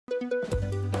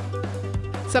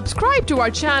Subscribe to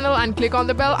our channel and click on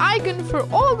the bell icon for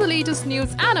all the latest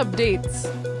news and updates.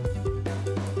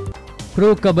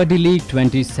 Pro Kabaddi League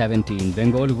 2017.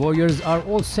 Bengal Warriors are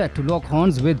all set to lock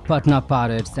horns with Patna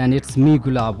Pirates, and it's me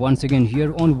Gulab once again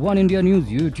here on Oneindia News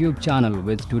YouTube channel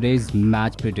with today's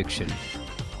match prediction.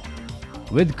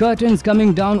 With curtains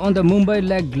coming down on the Mumbai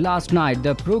leg last night,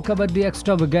 the Pro Kabaddi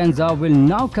extravaganza will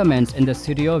now commence in the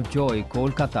city of joy,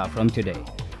 Kolkata from today.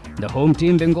 The home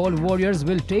team Bengal Warriors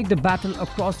will take the battle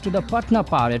across to the Patna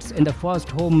Pirates in the first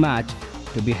home match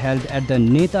to be held at the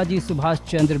Netaji Subhash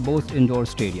Chandra Bose Indoor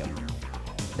Stadium.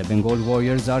 The Bengal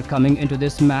Warriors are coming into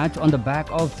this match on the back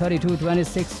of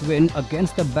 32-26 win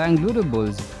against the Bengaluru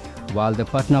Bulls, while the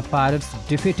Patna Pirates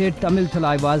defeated Tamil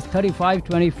Thalaivas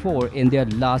 35-24 in their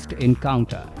last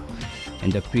encounter. In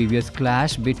the previous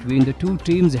clash between the two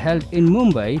teams held in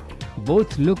Mumbai,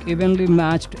 both look evenly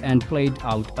matched and played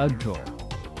out a draw.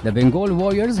 The Bengal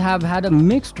Warriors have had a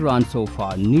mixed run so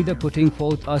far, neither putting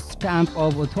forth a stamp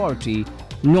of authority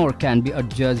nor can be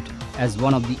adjudged as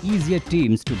one of the easier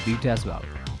teams to beat as well.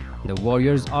 The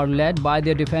Warriors are led by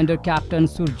their defender captain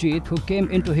Surjeet, who came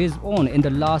into his own in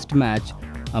the last match,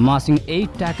 amassing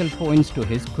 8 tackle points to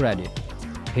his credit.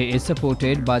 He is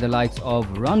supported by the likes of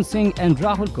Singh and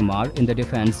Rahul Kumar in the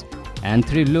defense, and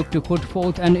 3 look to put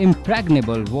forth an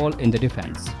impregnable wall in the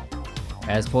defense.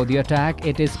 As for the attack,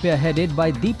 it is spearheaded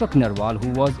by Patdeep Narwal,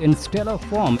 who was in stellar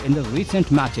form in the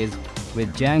recent matches,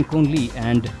 with Jang Kun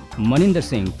and Monu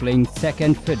Singh playing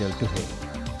second fiddle to him.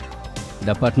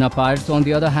 The Patna Pirates, on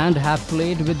the other hand, have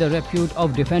played with the repute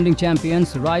of defending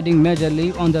champions, riding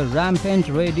majorly on the rampant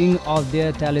raiding of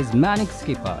their talismanic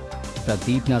skipper,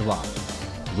 Pardeep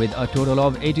Narwal. With a total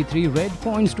of 83 red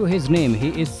points to his name,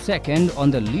 he is second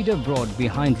on the leaderboard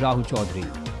behind Rahul Chaudhari.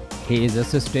 He is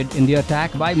assisted in the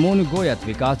attack by Monu Goyat,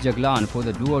 Vikas Jaglan for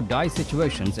the do-or-die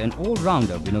situations, and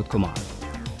all-rounder Vinod Kumar.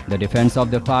 The defense of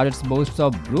the Pirates boasts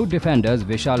of brute defenders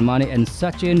Vishal Mane and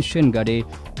Sachin Shingade,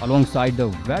 alongside the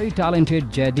very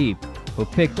talented Jaideep, who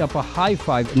picked up a high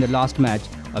 5 in the last match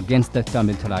against the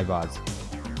Tamil Thalaivas.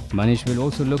 Manish will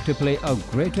also look to play a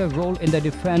greater role in the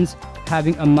defense,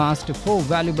 having amassed 4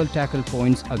 valuable tackle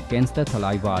points against the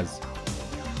Thalaivas.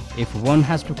 If one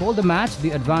has to call the match, the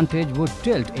advantage would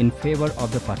tilt in favour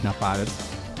of the Patna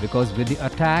Pirates, because with the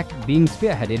attack being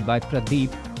spearheaded by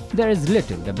Pardeep, there is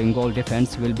little the Bengal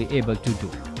defence will be able to do.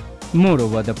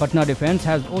 Moreover, the Patna defence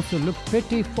has also looked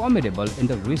pretty formidable in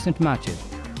the recent matches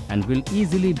and will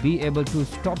easily be able to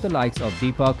stop the likes of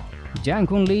Deepak, Jang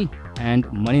Kun and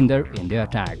Maninder in their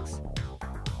attacks.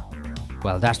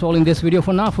 Well, that's all in this video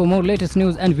for now. For more latest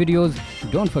news and videos,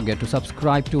 don't forget to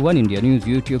subscribe to Oneindia News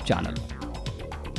YouTube channel.